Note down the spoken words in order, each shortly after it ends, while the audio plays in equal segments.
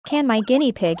can my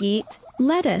guinea pig eat?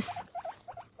 Lettuce.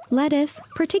 Lettuce,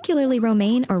 particularly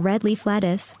romaine or red leaf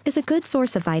lettuce, is a good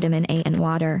source of vitamin A and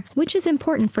water, which is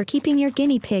important for keeping your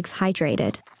guinea pigs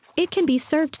hydrated. It can be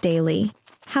served daily.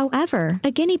 However,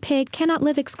 a guinea pig cannot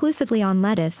live exclusively on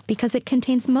lettuce because it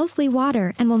contains mostly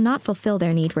water and will not fulfill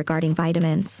their need regarding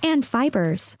vitamins and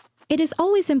fibers. It is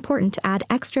always important to add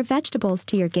extra vegetables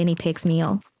to your guinea pig's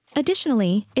meal.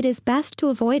 Additionally, it is best to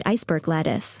avoid iceberg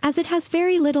lettuce, as it has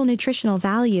very little nutritional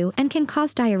value and can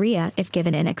cause diarrhea if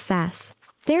given in excess.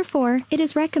 Therefore, it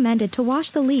is recommended to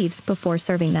wash the leaves before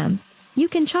serving them. You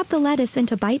can chop the lettuce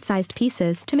into bite-sized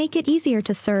pieces to make it easier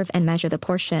to serve and measure the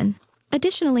portion.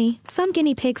 Additionally, some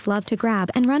guinea pigs love to grab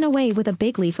and run away with a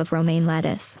big leaf of romaine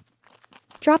lettuce.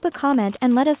 Drop a comment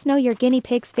and let us know your guinea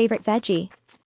pig's favorite veggie.